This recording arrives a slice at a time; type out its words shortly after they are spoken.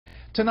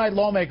Tonight,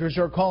 lawmakers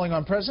are calling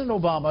on President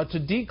Obama to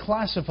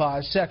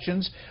declassify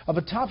sections of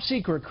a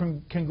top-secret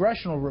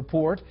congressional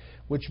report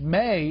which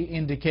may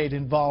indicate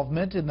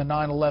involvement in the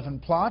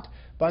 9/11 plot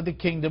by the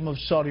Kingdom of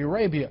Saudi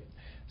Arabia.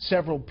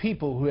 Several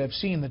people who have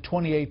seen the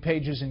 28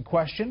 pages in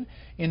question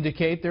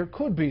indicate there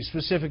could be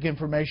specific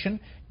information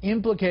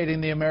implicating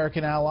the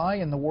American ally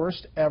in the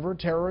worst ever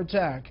terror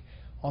attack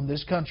on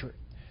this country.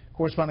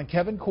 Correspondent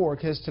Kevin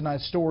Corke has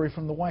tonight's story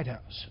from the White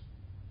House.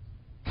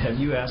 Have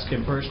you asked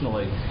him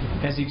personally,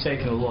 has he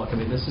taken a look? I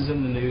mean, this is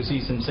in the news.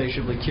 He's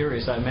insatiably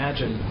curious. I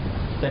imagine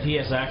that he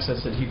has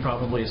access, that he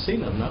probably has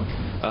seen them, no?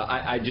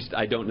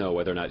 I don't know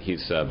whether or not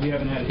he's... You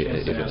haven't had a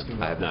chance to ask him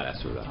about I have not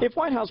asked him about it. If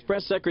White House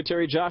Press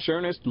Secretary Josh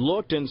Earnest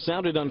looked and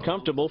sounded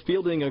uncomfortable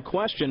fielding a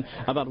question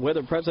about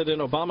whether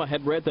President Obama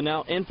had read the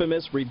now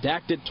infamous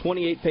redacted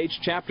 28-page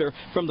chapter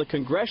from the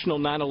congressional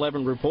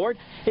 9/11 report,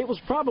 it was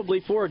probably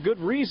for a good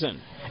reason.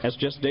 As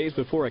just days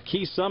before a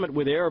key summit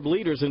with Arab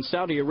leaders in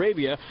Saudi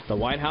Arabia, the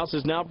White House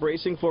is now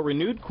bracing for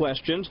renewed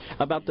questions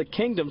about the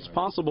kingdom's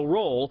possible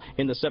role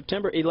in the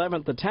September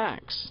 11th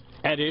attacks.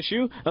 At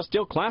issue, a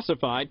still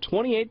classified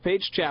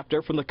 28-page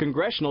chapter from the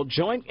Congressional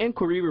Joint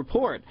Inquiry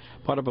Report,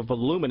 part of a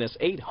voluminous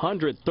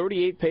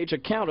 838-page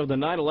account of the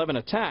 9/11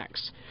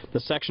 attacks. The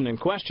section in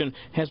question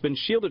has been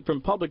shielded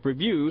from public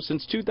review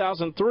since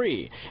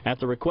 2003 at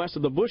the request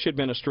of the Bush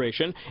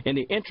administration in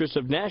the interest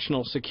of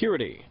national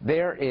security.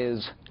 There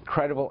is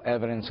credible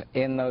evidence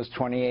in those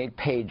 28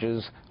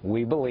 pages,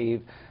 we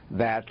believe,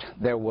 that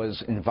there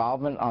was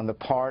involvement on the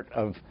part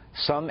of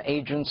some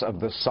agents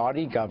of the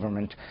Saudi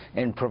government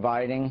in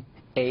providing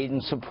aid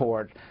and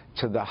support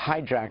to the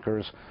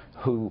hijackers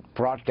who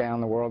brought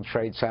down the World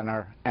Trade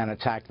Center and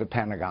attacked the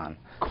Pentagon.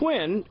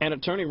 Quinn, an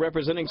attorney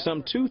representing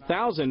some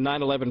 2,000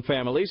 9/11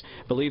 families,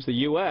 believes the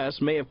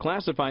U.S. may have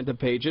classified the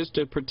pages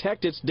to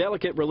protect its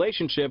delicate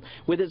relationship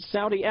with its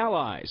Saudi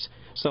allies.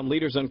 Some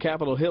leaders on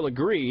Capitol Hill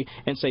agree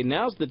and say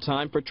now's the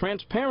time for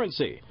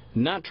transparency,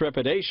 not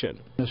trepidation.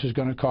 This is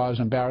going to cause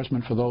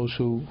embarrassment for those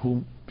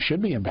who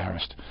should be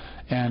embarrassed.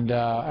 And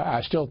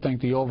I still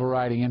think the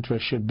overriding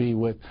interest should be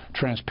with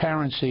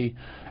transparency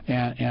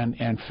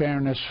and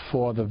fairness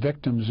for the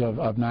victims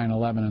of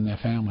 9/11 and their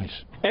families.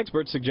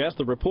 Experts suggest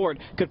the report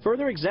could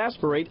further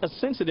exasperate a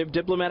sensitive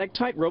diplomatic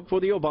tightrope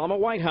for the Obama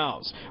White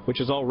House, which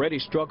has already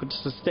struggled to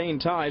sustain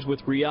ties with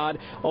Riyadh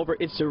over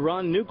its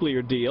Iran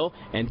nuclear deal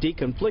and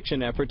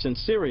deconfliction efforts in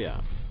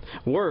Syria.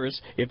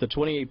 Worse, if the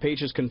 28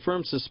 pages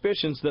confirm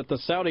suspicions that the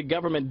Saudi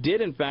government did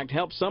in fact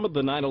help some of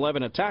the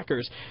 9/11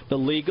 attackers, the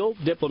legal,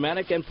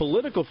 diplomatic, and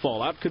political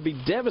fallout could be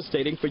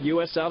devastating for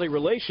U.S.-Saudi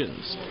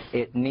relations.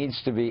 It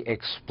needs to be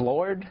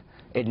explored,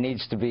 it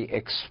needs to be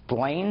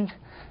explained,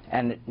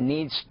 and it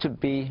needs to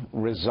be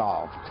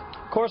resolved.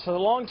 Of course, for the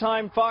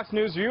longtime Fox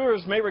News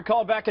viewers may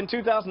recall back in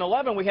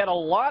 2011, we had a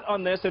lot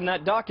on this in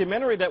that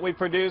documentary that we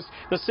produced,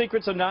 The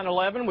Secrets of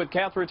 9/11, with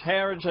Catherine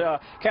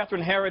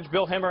Herridge,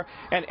 Bill Hemmer,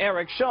 and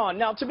Eric Shawn.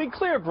 Now, to be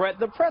clear, Brett,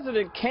 the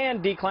president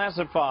can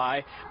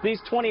declassify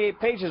these 28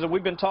 pages that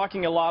we've been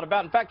talking a lot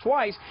about. In fact,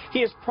 twice,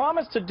 he has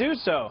promised to do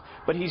so,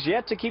 but he's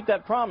yet to keep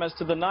that promise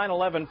to the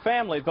 9/11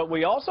 families. But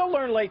we also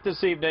learned late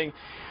this evening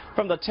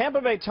from the Tampa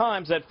Bay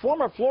Times that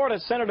former Florida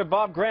Senator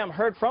Bob Graham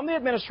heard from the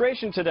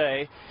administration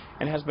today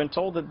and has been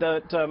told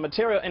that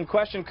material in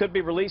question could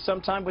be released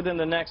sometime within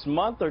the next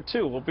month or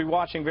two. We'll be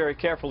watching very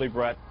carefully,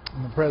 Brett.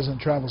 And the president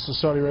travels to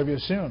Saudi Arabia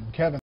soon.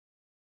 Kevin.